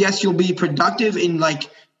 Yes, you'll be productive in like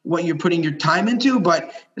what you're putting your time into,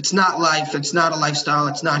 but it's not life. It's not a lifestyle.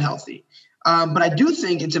 It's not healthy. But I do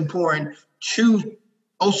think it's important to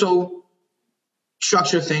also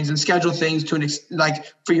structure things and schedule things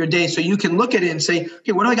like for your day, so you can look at it and say,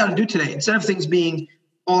 okay, what do I got to do today? Instead of things being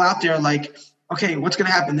all out there, like, okay, what's going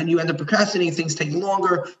to happen? Then you end up procrastinating. Things take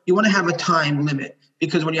longer. You want to have a time limit,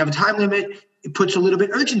 because when you have a time limit, it puts a little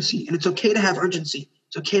bit urgency, and it's okay to have urgency.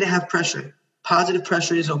 It's okay to have pressure. Positive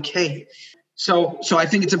pressure is okay. So I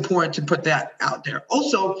think it's important to put that out there.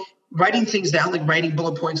 Also, writing things down, like writing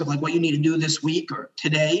bullet points of like what you need to do this week or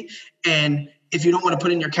today. And if you don't want to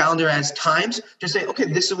put in your calendar as times, just say, okay,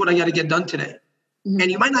 this is what I got to get done today. Mm-hmm.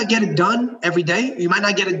 And you might not get it done every day. You might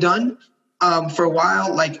not get it done for a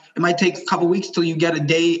while. Like it might take a couple of weeks till you get a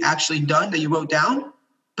day actually done that you wrote down.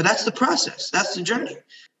 But that's the process. That's the journey.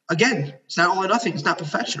 Again, it's not all or nothing. It's not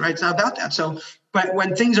perfection, right? It's not about that. So, but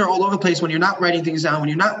when things are all over the place, when you're not writing things down, when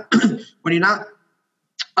you're not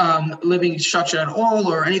living structured at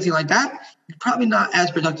all or anything like that, you're probably not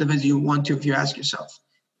as productive as you want to if you ask yourself.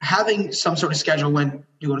 Having some sort of schedule when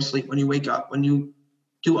you go to sleep, when you wake up, when you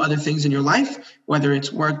do other things in your life, whether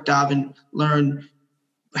it's work, daven, learn,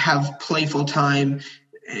 have playful time,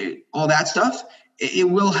 all that stuff, it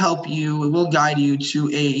will help you. It will guide you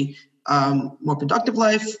to a more productive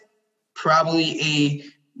life, probably a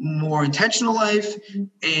more intentional life,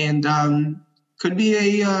 and could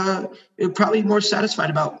be probably more satisfied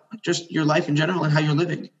about just your life in general and how you're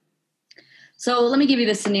living. So let me give you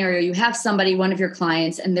this scenario. You have somebody, one of your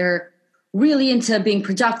clients, and they're really into being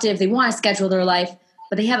productive. They want to schedule their life,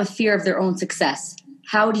 but they have a fear of their own success.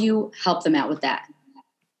 How do you help them out with that?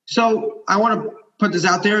 So I want to put this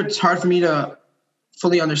out there. It's hard for me to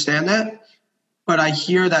fully understand that, but I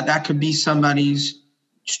hear that could be somebody's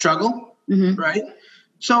struggle, right?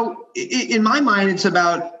 So in my mind, it's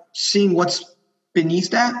about seeing what's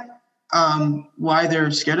beneath that, why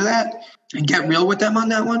they're scared of that, and get real with them on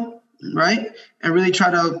that one, right? And really try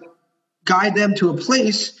to guide them to a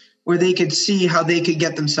place where they could see how they could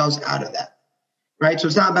get themselves out of that, right? So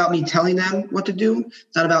it's not about me telling them what to do.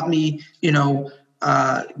 It's not about me,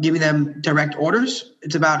 giving them direct orders.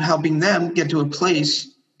 It's about helping them get to a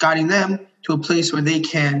place, guiding them to a place where they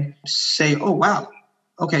can say, oh, wow,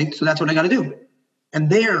 okay, so that's what I got to do. And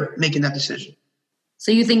they're making that decision.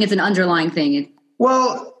 So you think it's an underlying thing?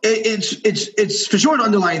 Well, it's for sure an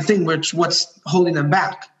underlying thing, what's holding them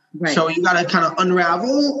back. Right. So you got to kind of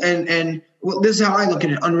unravel and well, this is how I look at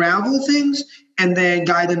it, unravel things and then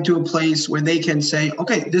guide them to a place where they can say,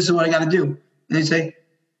 okay, this is what I got to do. And they say,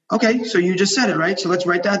 okay, so you just said it, right? So let's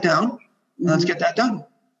write that down. And let's get that done.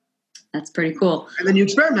 That's pretty cool. And then you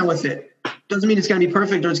experiment with it. Doesn't mean it's going to be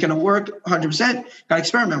perfect or it's going to work 100%. Got to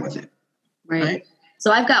experiment with it. Right.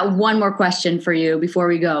 So I've got one more question for you before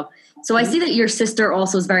we go. So I see that your sister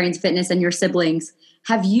also is very into fitness and your siblings.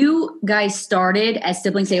 Have you guys started as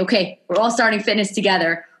siblings say, okay, we're all starting fitness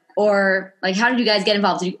together? Or like, how did you guys get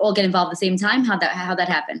involved? Did you all get involved at the same time? How'd that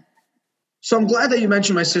happen? So I'm glad that you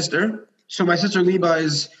mentioned my sister. So my sister Liba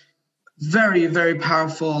is very, very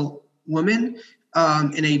powerful woman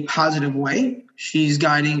in a positive way. She's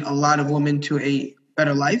guiding a lot of women to a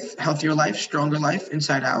better life, healthier life, stronger life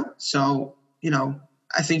inside out. So,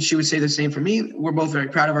 I think she would say the same for me. We're both very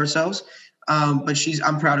proud of ourselves, but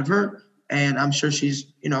I'm proud of her, and I'm sure she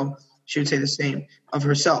would say the same of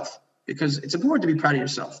herself, because it's important to be proud of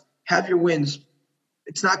yourself. Have your wins.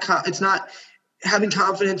 It's not having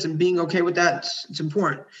confidence and being okay with that. It's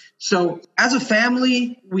important. So as a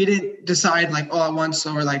family, we didn't decide like all at once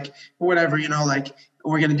or like whatever,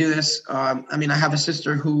 we're going to do this. I have a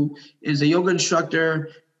sister who is a yoga instructor.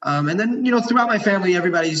 And then, throughout my family,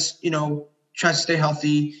 everybody's, tries to stay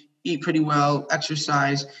healthy, eat pretty well,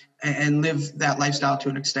 exercise, and live that lifestyle to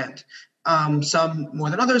an extent. Some more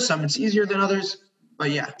than others, some it's easier than others.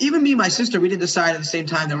 But yeah, even me and my sister, we didn't decide at the same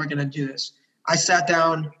time that we're going to do this. I sat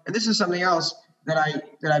down, and this is something else that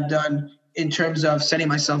I've done in terms of setting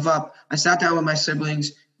myself up. I sat down with my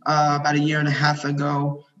siblings about a year and a half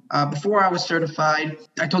ago. Before I was certified,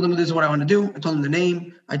 I told them this is what I want to do. I told them the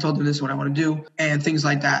name. I told them this is what I want to do, and things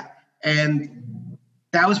like that. And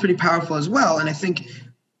that was pretty powerful as well. And I think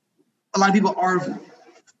a lot of people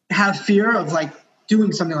have fear of like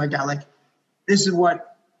doing something like that. Like, this is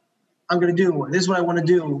what I'm going to do, or this is what I want to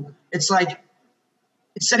do. It's like,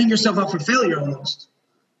 it's setting yourself up for failure almost,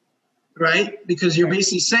 right? Because you're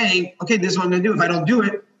basically saying, okay, this is what I'm going to do. If I don't do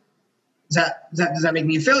it, does that make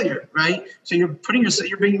me a failure, right? So you're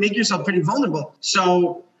making yourself pretty vulnerable.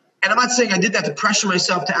 So, and I'm not saying I did that to pressure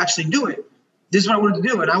myself to actually do it. This is what I wanted to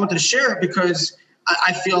do, and I wanted to share it because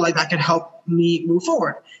I feel like that could help me move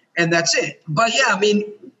forward, and that's it. But yeah, I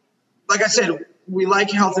mean, like I said, we like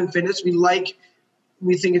health and fitness.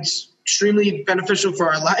 We think it's extremely beneficial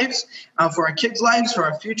for our lives, for our kids' lives, for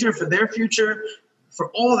our future, for their future, for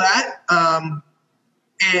all that,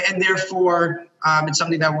 and therefore it's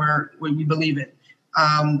something that we believe in.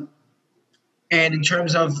 And in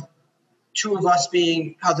terms of two of us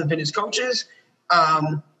being health and fitness coaches,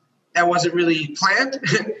 that wasn't really planned,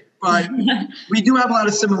 but we do have a lot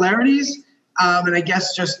of similarities. And I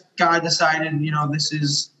guess just God decided, this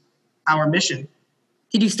is our mission.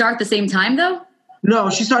 Did you start the same time though? No,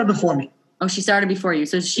 she started before me. Oh, she started before you.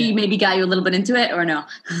 So she maybe got you a little bit into it, or no?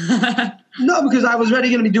 No, because I was already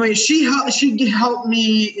going to be doing it. She helped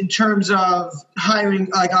me in terms of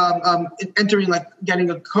hiring, entering,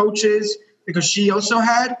 getting a coaches, because she also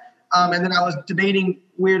had. And then I was debating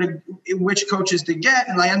which coaches to get,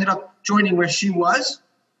 and I ended up joining where she was.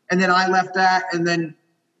 And then I left that, and then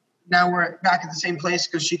now we're back at the same place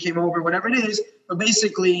because she came over, whatever it is. But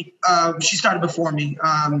basically, she started before me,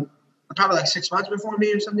 probably 6 months before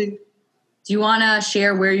me or something. Do you want to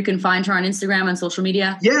share where you can find her on Instagram and social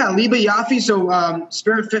media? Yeah, Liba Yafi. So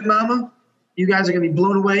Spirit Fit Mama. You guys are going to be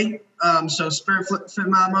blown away. So Spirit Fit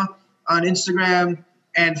Mama on Instagram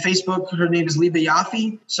and Facebook. Her name is Liba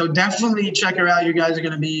Yafi. So definitely check her out. You guys are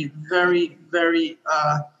going to be very, very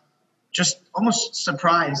just almost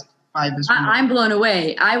surprised by this. I'm blown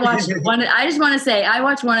away. I watched I just want to say, I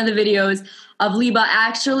watched one of the videos of Liba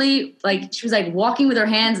actually, she was walking with her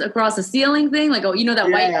hands across the ceiling thing. That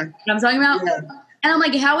white I'm talking about? Yeah. And I'm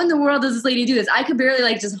like, how in the world does this lady do this? I could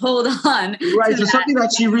barely just hold on. Right. So something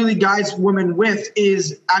that she really guides women with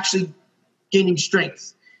is actually gaining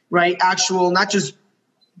strength, right? Actual, not just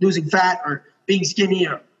losing fat or being skinny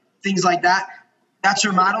or things like that. That's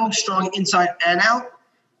her motto, strong inside and out,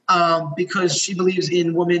 because she believes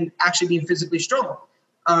in women actually being physically strong.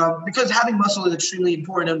 Because having muscle is extremely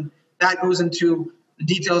important, and that goes into the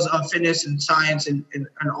details of fitness and science and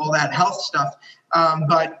all that health stuff.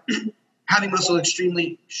 But having muscle is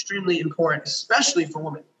extremely, extremely important, especially for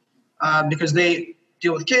women, because they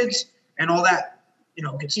deal with kids and all that,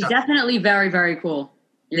 good She's stuff. Definitely very, very cool.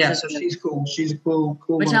 Yeah, so she's cool. She's a cool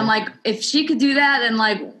Which woman. I'm like, if she could do that,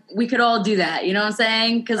 then we could all do that. You know what I'm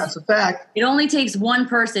saying? Because that's a fact. It only takes one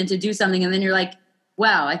person to do something, and then you're like,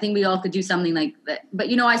 wow, I think we all could do something like that. But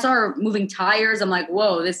I saw her moving tires. I'm like,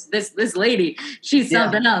 whoa, this lady, she's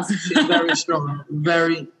something else. She's very strong,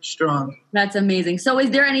 very strong. That's amazing. So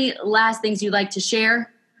is there any last things you'd like to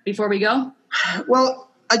share before we go? Well,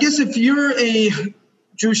 I guess if you're a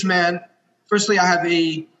Jewish man, firstly, I have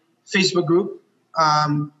a Facebook group.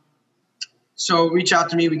 So reach out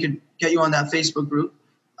to me. We could get you on that Facebook group,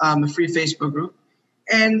 a free Facebook group.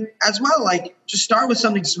 And as well, just start with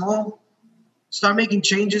something small. Start making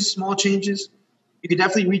changes, small changes. You could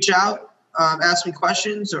definitely reach out, ask me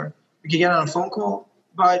questions, or we could get on a phone call.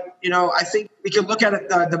 But, I think we could look at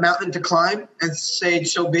the mountain to climb and say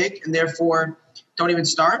it's so big and therefore don't even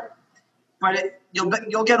start. But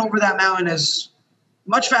you'll get over that mountain as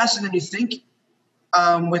much faster than you think,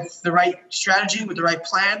 with the right strategy, with the right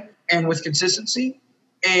plan, and with consistency.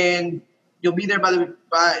 And you'll be there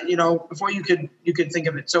before you could think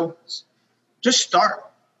of it. So just start.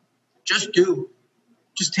 Just do.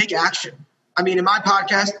 Just take action. I mean, in my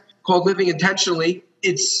podcast called Living Intentionally,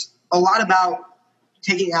 it's a lot about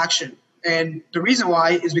taking action. And the reason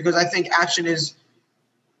why is because I think I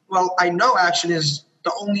know action is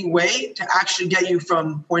the only way to actually get you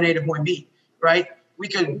from point A to point B, right? We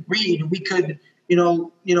could read, we could,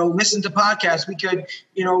 listen to podcasts, we could,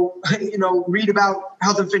 read about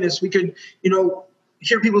health and fitness, we could,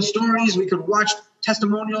 hear people's stories, we could watch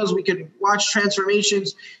testimonials, we could watch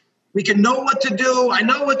transformations. We can know what to do. I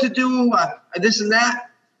know what to do, this and that.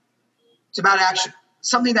 It's about action.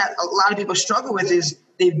 Something that a lot of people struggle with is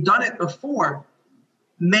they've done it before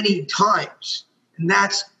many times. And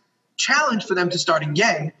that's a challenge for them to start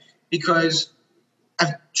again, because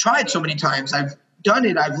I've tried so many times. I've done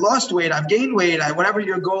it. I've lost weight. I've gained weight. Whatever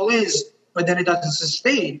your goal is, but then it doesn't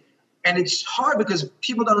sustain. And it's hard because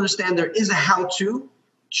people don't understand there is a how-to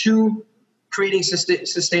to creating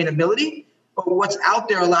sustainability. But what's out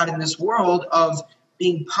there a lot in this world of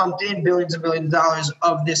being pumped in billions and billions of dollars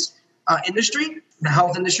of this industry, the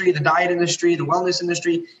health industry, the diet industry, the wellness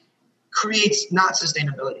industry, creates not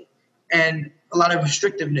sustainability and a lot of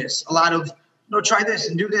restrictiveness, a lot of, try this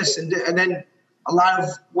and do this. And then a lot of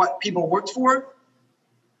what people worked for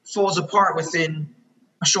falls apart within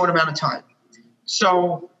a short amount of time.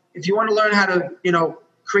 So if you want to learn how to,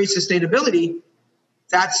 create sustainability,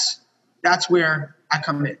 that's where I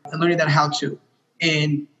come in and learning that how to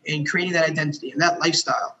and creating that identity and that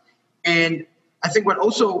lifestyle. And I think what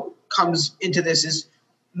also comes into this is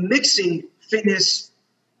mixing fitness,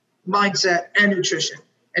 mindset, and nutrition,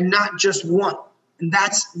 and not just one. And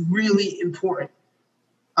that's really important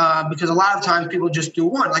because a lot of times people just do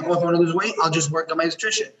one. Like, if I want to lose weight, I'll just work on my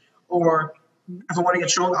nutrition. Or if I want to get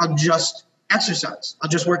strong, I'll just exercise. I'll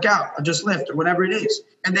just work out. I'll just lift or whatever it is.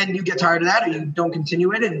 And then you get tired of that or you don't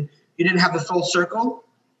continue it and you didn't have the full circle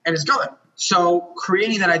and it's gone. So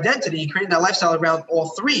creating that identity, creating that lifestyle around all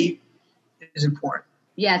three is important.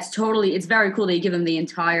 Yeah, it's very cool that you give them the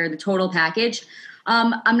total package.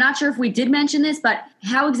 I'm not sure if we did mention this, but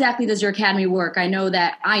how exactly does your academy work? I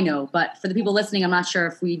know, but for the people listening, I'm not sure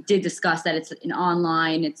if we did discuss that it's an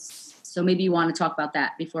online. So maybe you want to talk about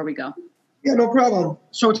that before we go. Yeah, no problem.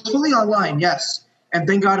 So it's fully online, yes. And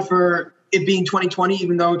thank God for it being 2020,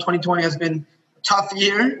 even though 2020 has been a tough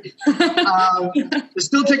year. There's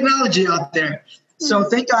still technology out there. So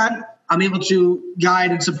thank God I'm able to guide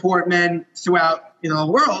and support men throughout the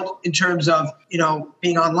world in terms of,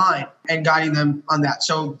 being online and guiding them on that.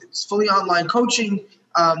 So it's fully online coaching.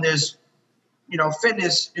 There's,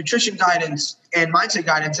 fitness, nutrition guidance, and mindset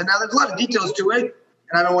guidance. And now there's a lot of details to it.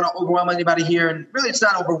 And I don't want to overwhelm anybody here. And really, it's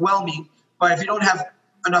not overwhelming. But if you don't have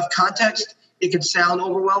enough context, it can sound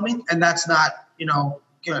overwhelming. And that's not,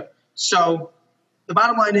 good. So the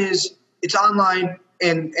bottom line is it's online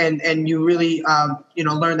and you really,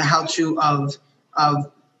 learn the how-to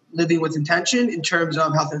of living with intention in terms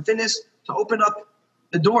of health and fitness to open up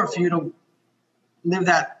the door for you to live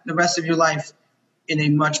that the rest of your life in a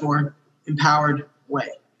much more empowered way.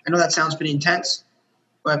 I know that sounds pretty intense,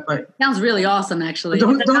 but sounds really awesome, actually. I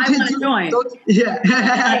want to join.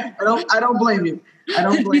 I don't blame you.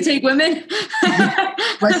 You take women?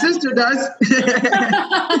 My sister does.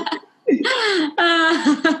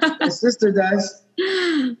 My sister does.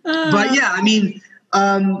 But yeah, I mean,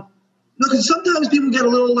 look, sometimes people get a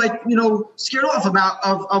little scared off of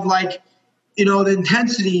the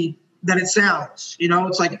intensity that it sounds.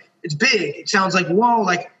 It's like it's big. It sounds like whoa,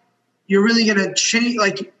 like you're really gonna change.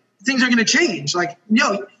 Like things are gonna change. Like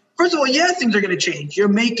first of all, yeah, things are gonna change. You're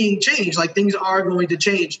making change. Like things are going to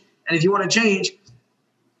change, and if you want to change,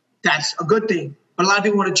 that's a good thing. But a lot of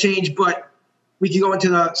people want to change, but we can go into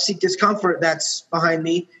the seek discomfort that's behind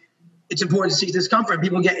me. It's important to seek discomfort.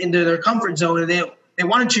 People get into their comfort zone and they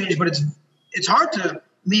want to change, but it's hard to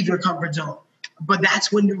leave your comfort zone. But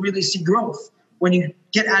that's when you really see growth, when you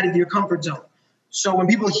get out of your comfort zone. So when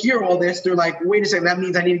people hear all this, they're like, wait a second, that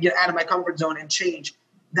means I need to get out of my comfort zone and change.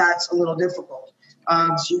 That's a little difficult.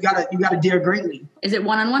 So you gotta dare greatly. Is it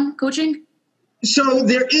one-on-one coaching? So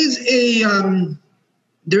there is an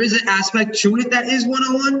aspect to it that is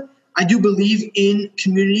one-on-one. I do believe in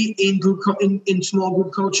community, in group, in small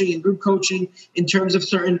group coaching, in group coaching in terms of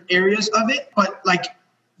certain areas of it. But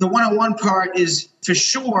the one-on-one part is for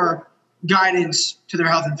sure guidance to their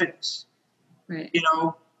health and fitness, right?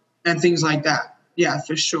 And things like that. Yeah,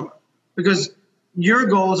 for sure. Because your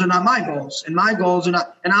goals are not my goals, and my goals are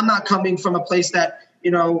not, and I'm not coming from a place that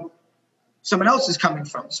someone else is coming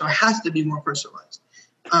from. So it has to be more personalized.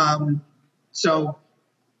 So.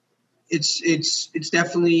 It's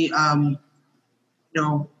definitely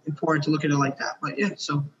important to look at it like that. But yeah,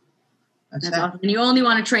 so that's that. Awesome. And you only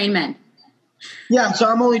want to train men. Yeah, so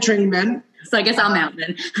I'm only training men. So I guess I'm out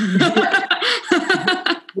then.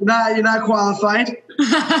 You're not qualified.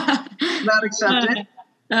 Not accepted.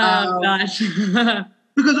 Gosh.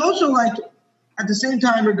 Because also at the same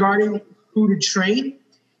time regarding who to train,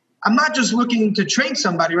 I'm not just looking to train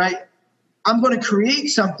somebody, right? I'm going to create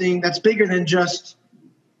something that's bigger than just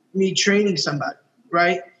me training somebody,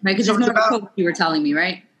 right? Right, because it's more of a coach, you were telling me,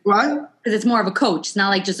 right? What? Because it's more of a coach. It's not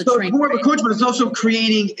like just a trainer. It's more of a coach, but it's also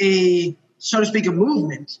creating a, so to speak, a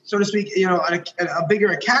movement, so to speak, a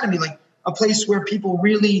bigger academy, like a place where people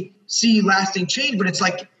really see lasting change. But it's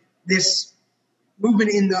like this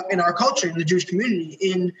movement in our culture, in the Jewish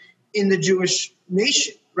community, in the Jewish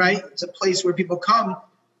nation, right? It's a place where people come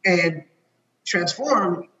and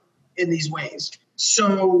transform in these ways.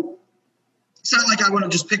 So it's not like I want to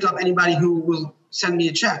just pick up anybody who will send me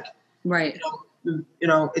a check. Right.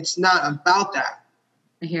 It's not about that.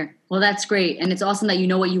 I hear. Well, that's great. And it's awesome that you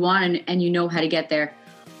know what you want and you know how to get there.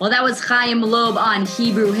 Well, that was Chaim Loeb on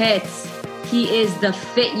Hebrew Hits. He is the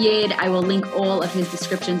Fit Yid. I will link all of his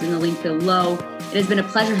descriptions in the link below. It has been a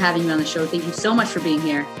pleasure having you on the show. Thank you so much for being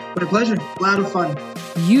here. My pleasure. A lot of fun.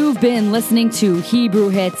 You've been listening to Hebrew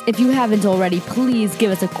Hits. If you haven't already, please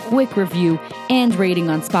give us a quick review and rating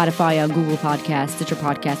on Spotify, on Google Podcasts, Stitcher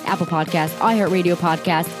Podcast, Apple Podcasts, iHeartRadio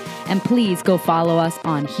Podcast, and please go follow us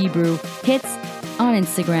on Hebrew Hits on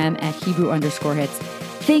Instagram at Hebrew_hits.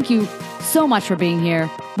 Thank you so much for being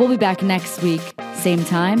here. We'll be back next week, same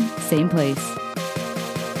time, same place.